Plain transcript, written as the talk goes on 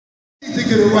to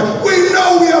get it right. We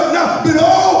know we have not been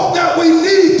all that we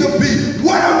need to be.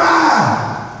 What am I?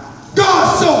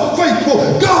 God's so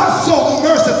faithful. God's so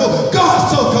merciful.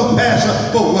 God's so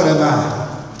compassionate. But what am I?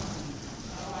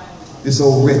 This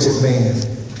old wretched man.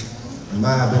 Am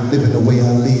I been living the way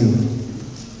I live?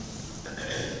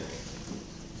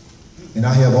 And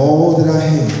I have all that I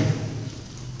have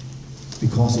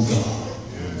because of God.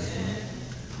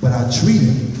 But I treat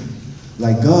him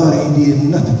like God ain't did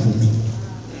nothing for me.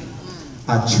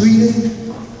 I treat him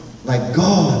like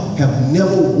God have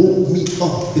never woke me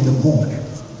up in the morning.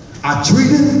 I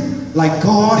treat him like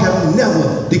God have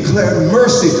never declared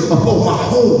mercy upon my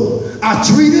home. I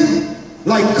treat him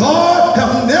like God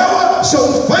have never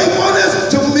shown faithfulness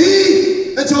to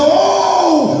me and to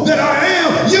all that I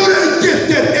am. You didn't get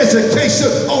that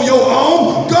education on your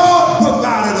own. God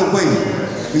provided a way.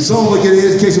 We some look at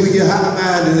education, we get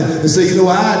high-minded and say, you know,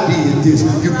 I did this.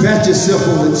 You pat yourself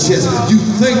on the chest. You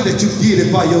think that you did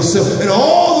it by yourself. And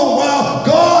all the while,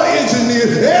 God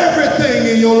engineered everything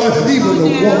in your life, even the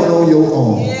woman on your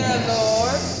own. Yeah,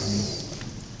 Lord.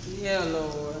 Yeah,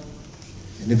 Lord.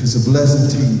 And if it's a blessing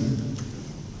to you,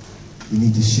 you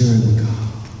need to share it with God.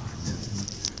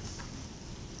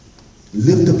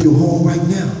 Lift up your home right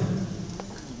now.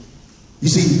 You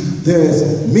see, there's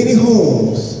many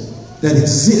homes that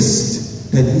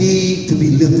exist that need to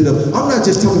be lifted up. I'm not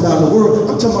just talking about in the world.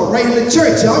 I'm talking about right in the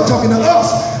church. I'm talking to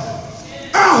us.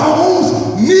 Our homes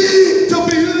need to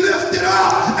be lifted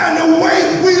up. And the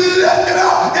way we lift it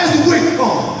up is with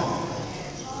God.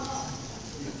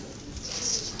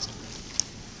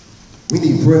 We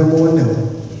need prayer more than ever.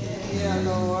 Yeah,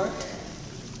 Lord.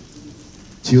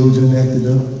 Children acting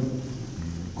up.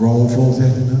 Grown folks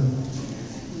acting up.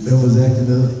 Members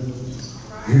acting up.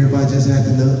 Everybody just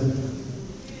acting up.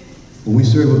 When we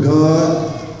serve a God,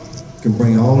 can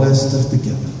bring all that stuff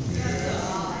together.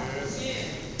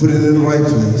 Put it in the right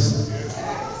place.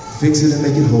 Fix it and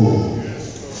make it whole.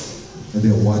 And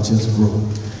then watch us grow.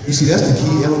 You see, that's the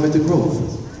key element to growth.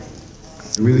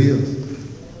 It really is.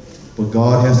 But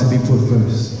God has to be put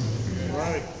first.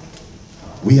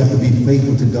 We have to be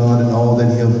faithful to God and all that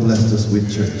he has blessed us with,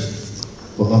 church,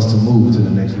 for us to move to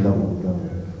the next level with God.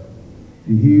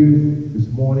 You're here this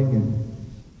morning and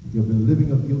you've been living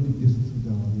a guilty distance from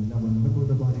God. You're not a member of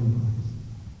the body of Christ.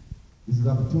 This is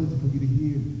an opportunity for you to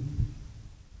hear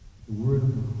the word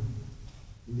of God.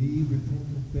 Believe, repent,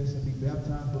 confess, and be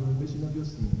baptized for the remission of your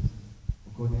sins,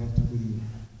 according to Acts 2:38.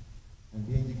 And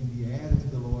then you can be added to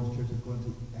the Lord's church according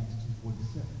to Acts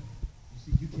 2:47. You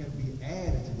see, you can't be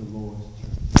added to the Lord's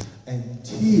church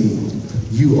until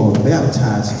you are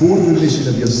baptized for the remission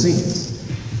of your sins.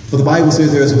 For the Bible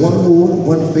says there is one Lord,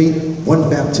 one faith, one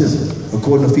baptism,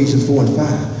 according to Ephesians 4 and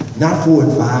 5. Not 4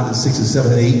 and 5 and 6 and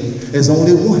 7 and 8. There's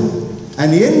only one.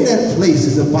 And in that place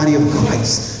is the body of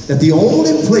Christ. That the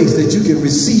only place that you can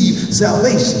receive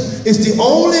salvation. It's the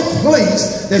only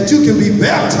place that you can be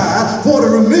baptized for the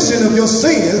remission of your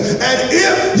sins. And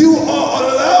if you are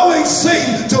allowing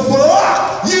Satan to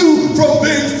block you from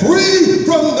being free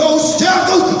from those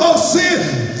shackles of sin,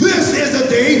 this is the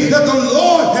day that the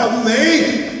Lord hath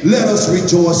made. Let us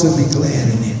rejoice and be glad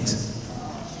in it.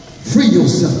 Free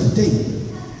yourself today.